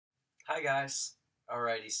Hi guys!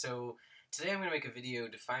 Alrighty, so today I'm going to make a video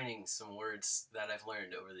defining some words that I've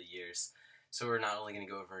learned over the years. So we're not only going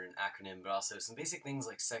to go over an acronym, but also some basic things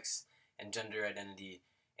like sex and gender identity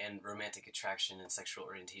and romantic attraction and sexual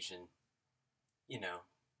orientation. You know,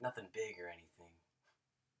 nothing big or anything.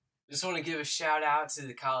 Just want to give a shout out to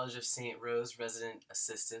the College of St. Rose resident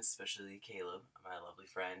assistants, especially Caleb, my lovely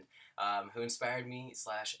friend, who inspired me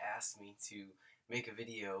 / asked me to make a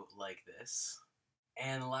video like this.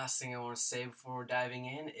 And the last thing I want to say before diving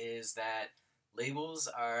in is that labels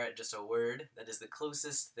are just a word that is the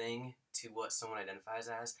closest thing to what someone identifies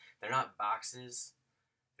as. They're not boxes.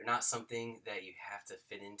 They're not something that you have to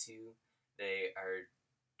fit into. They are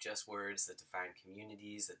just words that define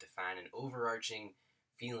communities, that define an overarching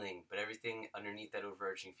feeling, but everything underneath that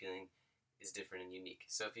overarching feeling is different and unique.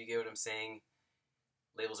 So if you get what I'm saying,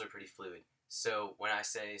 labels are pretty fluid. So when I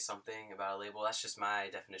say something about a label, that's just my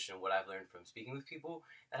definition of what I've learned from speaking with people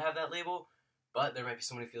that have that label, but there might be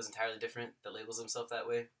someone who feels entirely different that labels themselves that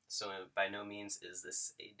way. So by no means is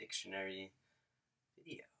this a dictionary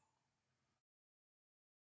video.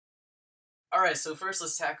 Alright, so first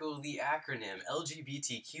let's tackle the acronym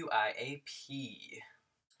LGBTQIAP.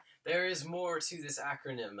 There is more to this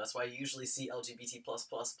acronym. That's why you usually see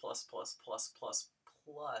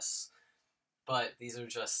LGBT++++++++++++++++++++++++++++++++++++++++++++++++++++++++++++++++++++++++++++++++++++++++++++ but these are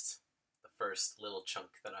just the first little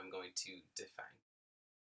chunk that I'm going to define.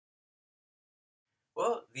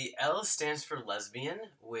 Well, the L stands for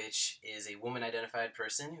lesbian, which is a woman-identified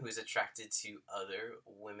person who is attracted to other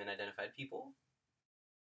women-identified people.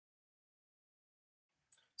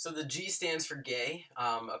 So the G stands for gay,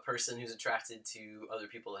 a person who's attracted to other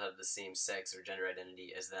people that have the same sex or gender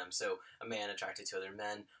identity as them. So a man attracted to other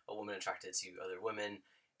men, a woman attracted to other women,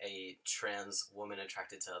 a trans woman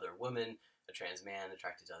attracted to other women, a trans man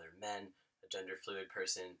attracted to other men, a gender fluid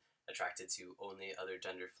person attracted to only other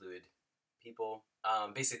gender fluid people.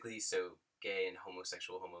 Basically, so gay and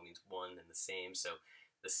homosexual, homo means one and the same, so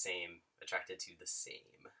the same attracted to the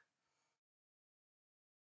same.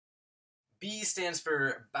 B stands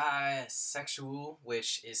for bisexual,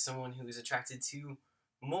 which is someone who is attracted to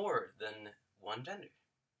more than one gender.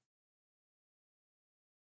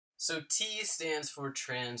 So T stands for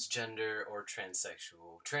transgender or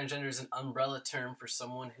transsexual. Transgender is an umbrella term for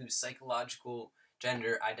someone whose psychological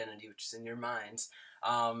gender identity, which is in your minds,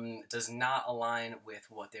 does not align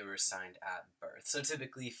with what they were assigned at birth. So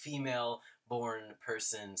typically female-born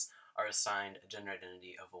persons are assigned a gender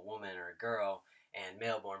identity of a woman or a girl, and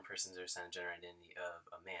male-born persons are assigned a gender identity of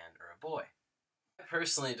a man or a boy. I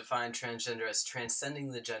personally define transgender as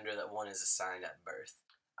transcending the gender that one is assigned at birth.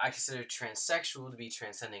 I consider transsexual to be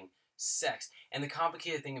transcending sex, and the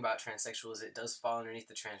complicated thing about transsexual is it does fall underneath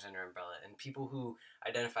the transgender umbrella, and people who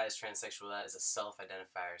identify as transsexual, that is a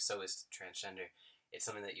self-identifier, so is transgender. It's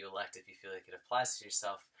something that you elect if you feel like it applies to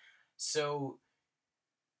yourself. So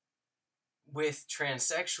with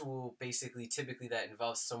transsexual, basically, typically that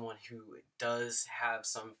involves someone who does have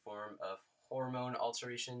some form of hormone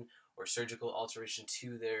alteration or surgical alteration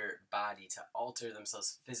to their body to alter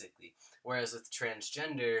themselves physically. Whereas with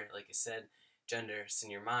transgender, like I said, gender is in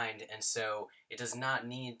your mind, and so it does not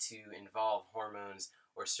need to involve hormones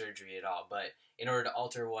or surgery at all. But in order to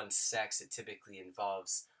alter one's sex, it typically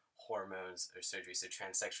involves hormones or surgery. So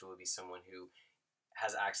transsexual would be someone who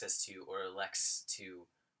has access to or elects to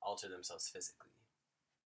alter themselves physically.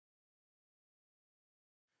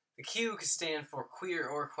 The Q could stand for queer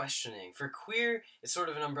or questioning. For queer, it's sort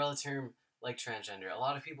of an umbrella term like transgender. A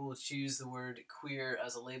lot of people will choose the word queer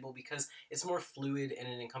as a label because it's more fluid and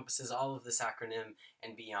it encompasses all of this acronym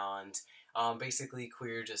and beyond. Basically,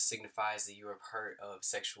 queer just signifies that you are part of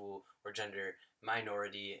sexual or gender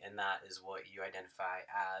minority, and that is what you identify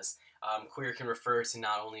as. Queer can refer to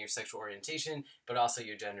not only your sexual orientation, but also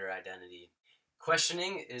your gender identity.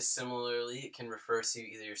 Questioning is similarly, it can refer to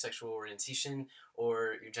either your sexual orientation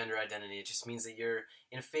or your gender identity. It just means that you're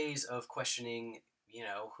in a phase of questioning,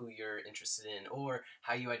 who you're interested in or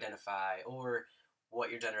how you identify or what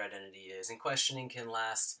your gender identity is. And questioning can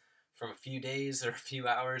last from a few days or a few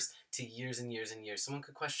hours to years and years and years. Someone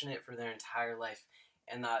could question it for their entire life,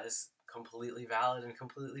 and that is completely valid and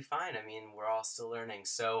completely fine. I mean, we're all still learning.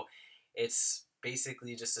 So it's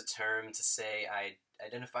basically just a term to say I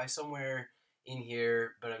identify somewhere in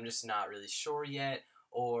here, but I'm just not really sure yet,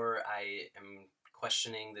 or I am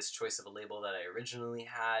questioning this choice of a label that I originally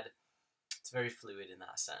had. It's very fluid in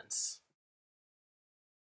that sense.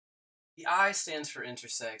 The I stands for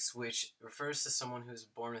intersex, which refers to someone who is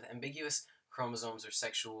born with ambiguous chromosomes or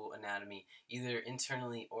sexual anatomy, either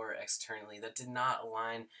internally or externally, that did not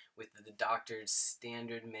align with the doctored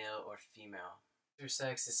standard male or female.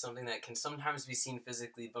 Intersex is something that can sometimes be seen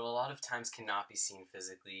physically, but a lot of times cannot be seen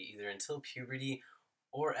physically, either until puberty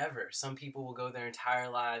or ever. Some people will go their entire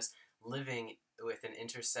lives living with an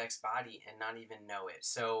intersex body and not even know it.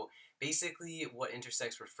 So basically what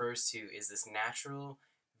intersex refers to is this natural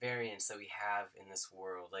variance that we have in this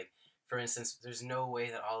world. Like, for instance, there's no way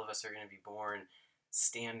that all of us are going to be born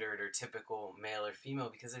standard or typical male or female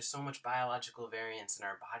because there's so much biological variance in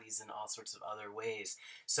our bodies in all sorts of other ways.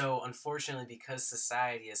 So unfortunately, because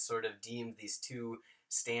society has sort of deemed these two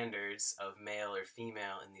standards of male or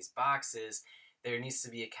female in these boxes, there needs to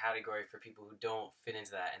be a category for people who don't fit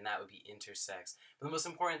into that, and that would be intersex. But the most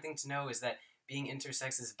important thing to know is that being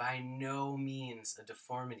intersex is by no means a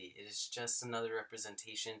deformity. It is just another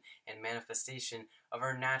representation and manifestation of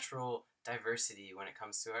our natural diversity when it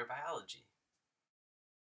comes to our biology.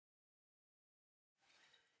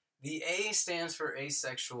 The A stands for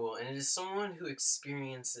asexual, and it is someone who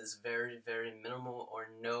experiences very, very minimal or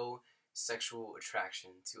no sexual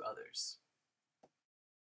attraction to others.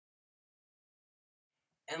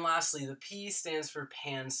 And lastly, the P stands for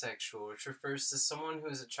pansexual, which refers to someone who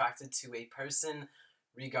is attracted to a person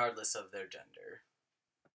regardless of their gender.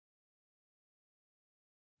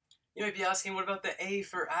 You might be asking, what about the A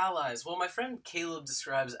for allies? Well, my friend Caleb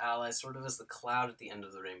describes allies sort of as the cloud at the end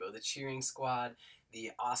of the rainbow, the cheering squad,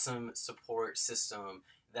 the awesome support system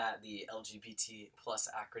that the LGBT plus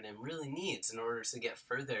acronym really needs in order to get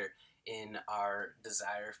further in our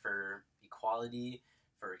desire for equality,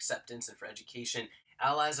 for acceptance, and for education.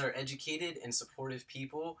 Allies are educated and supportive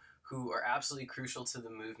people who are absolutely crucial to the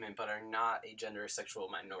movement but are not a gender or sexual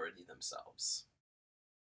minority themselves.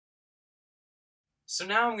 So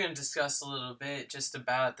now I'm going to discuss a little bit just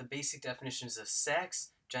about the basic definitions of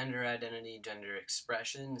sex, gender identity, gender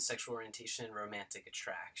expression, sexual orientation, and romantic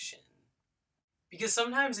attraction. Because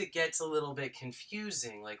sometimes it gets a little bit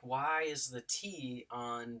confusing, like why is the T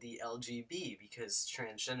on the LGB? Because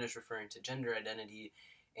transgender is referring to gender identity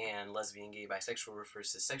and lesbian, gay, bisexual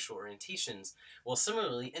refers to sexual orientations. Well,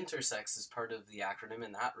 similarly, intersex is part of the acronym,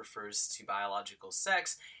 and that refers to biological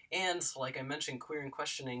sex. And like I mentioned, queer and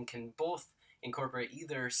questioning can both incorporate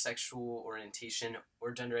either sexual orientation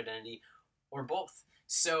or gender identity or both.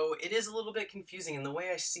 So it is a little bit confusing, and the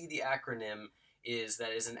way I see the acronym is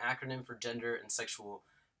that it is an acronym for gender and sexual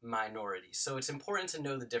minority. So it's important to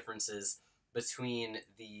know the differences between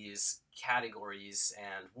these categories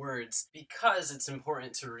and words because it's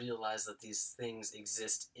important to realize that these things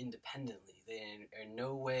exist independently. They in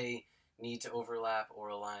no way need to overlap or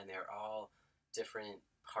align. They're all different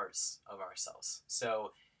parts of ourselves.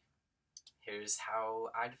 So here's how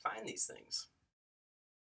I define these things.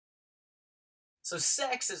 So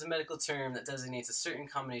sex is a medical term that designates a certain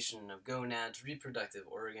combination of gonads, reproductive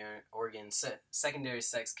organs, secondary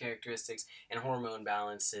sex characteristics, and hormone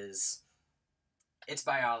balances. It's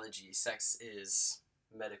biology. Sex is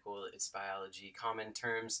medical, it's biology. Common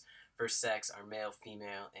terms for sex are male,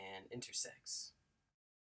 female, and intersex.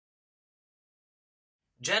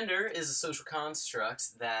 Gender is a social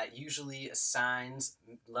construct that usually assigns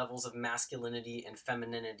levels of masculinity and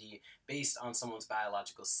femininity based on someone's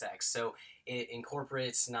biological sex. So it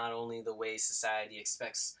incorporates not only the way society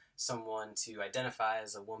expects someone to identify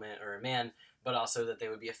as a woman or a man, but also that they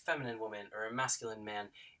would be a feminine woman or a masculine man,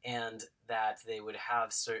 and that they would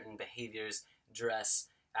have certain behaviors, dress,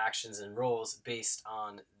 actions, and roles based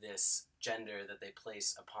on this gender that they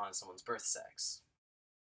place upon someone's birth sex.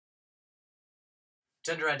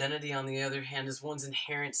 Gender identity, on the other hand, is one's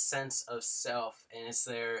inherent sense of self, and it's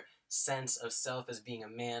their sense of self as being a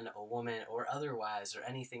man, a woman, or otherwise, or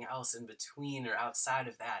anything else in between or outside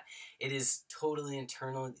of that. It is totally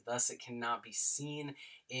internal, thus it cannot be seen.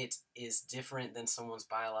 It is different than someone's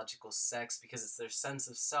biological sex because it's their sense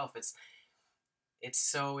of self. It's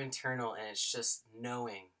so internal, and it's just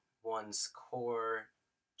knowing one's core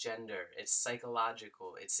gender. It's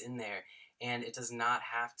psychological. It's in there. And it does not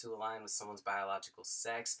have to align with someone's biological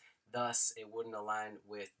sex. Thus, it wouldn't align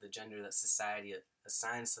with the gender that society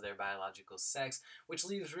assigns to their biological sex, which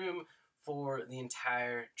leaves room for the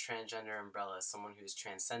entire transgender umbrella, someone who's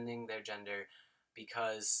transcending their gender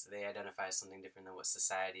because they identify as something different than what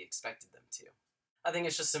society expected them to. I think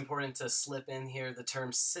it's just important to slip in here the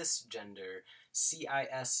term cisgender,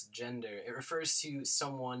 C-I-S gender. It refers to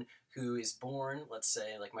someone who is born, let's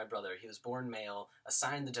say, like my brother, he was born male,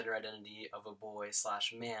 assigned the gender identity of a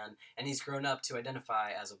boy/man, and he's grown up to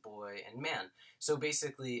identify as a boy and man. So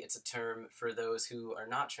basically, it's a term for those who are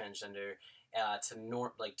not transgender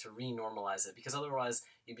to re-normalize it, because otherwise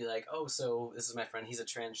you'd be like, oh, so this is my friend, he's a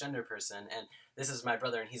transgender person, and this is my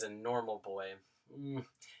brother, and he's a normal boy.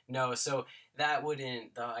 No, so that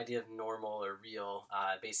wouldn't, the idea of normal or real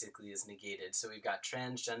basically is negated. So we've got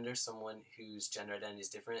transgender, someone whose gender identity is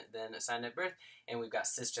different than assigned at birth, and we've got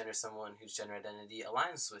cisgender, someone whose gender identity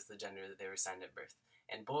aligns with the gender that they were assigned at birth.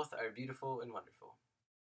 And both are beautiful and wonderful.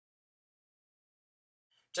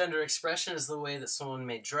 Gender expression is the way that someone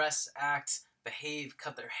may dress, act, behave,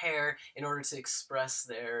 cut their hair in order to express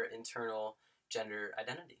their internal gender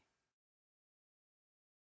identity.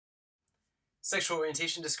 Sexual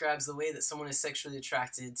orientation describes the way that someone is sexually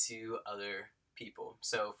attracted to other people.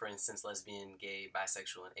 So, for instance, lesbian, gay,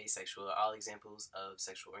 bisexual, and asexual are all examples of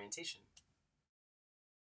sexual orientation.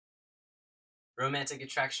 Romantic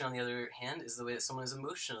attraction, on the other hand, is the way that someone is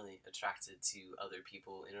emotionally attracted to other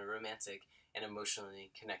people in a romantic and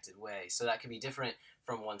emotionally connected way. So that could be different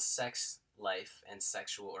from one's sex life and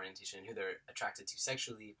sexual orientation, who they're attracted to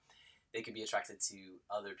sexually. They could be attracted to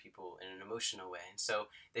other people in an emotional way. And so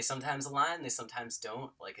they sometimes align, they sometimes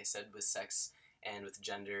don't. Like I said, with sex and with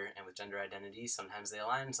gender identity, sometimes they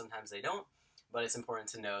align, sometimes they don't. But it's important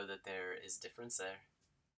to know that there is difference there.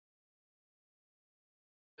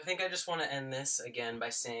 I think I just want to end this again by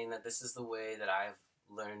saying that this is the way that I've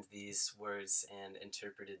learned these words and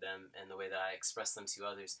interpreted them, and the way that I express them to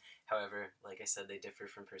others. However, like I said, they differ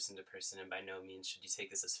from person to person, and by no means should you take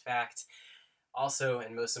this as fact. Also,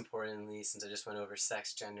 and most importantly, since I just went over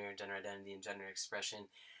sex, gender, gender identity, and gender expression,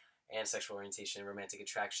 and sexual orientation and romantic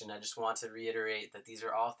attraction, I just want to reiterate that these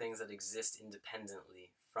are all things that exist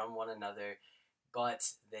independently from one another, but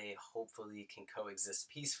they hopefully can coexist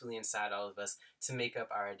peacefully inside all of us to make up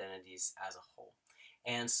our identities as a whole.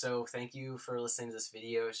 And so thank you for listening to this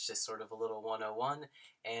video. It's just sort of a little 101,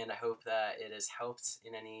 and I hope that it has helped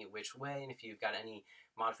in any which way. And if you've got any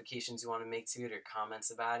modifications you want to make to it or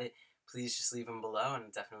comments about it, please just leave them below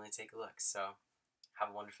and definitely take a look. So have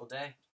a wonderful day.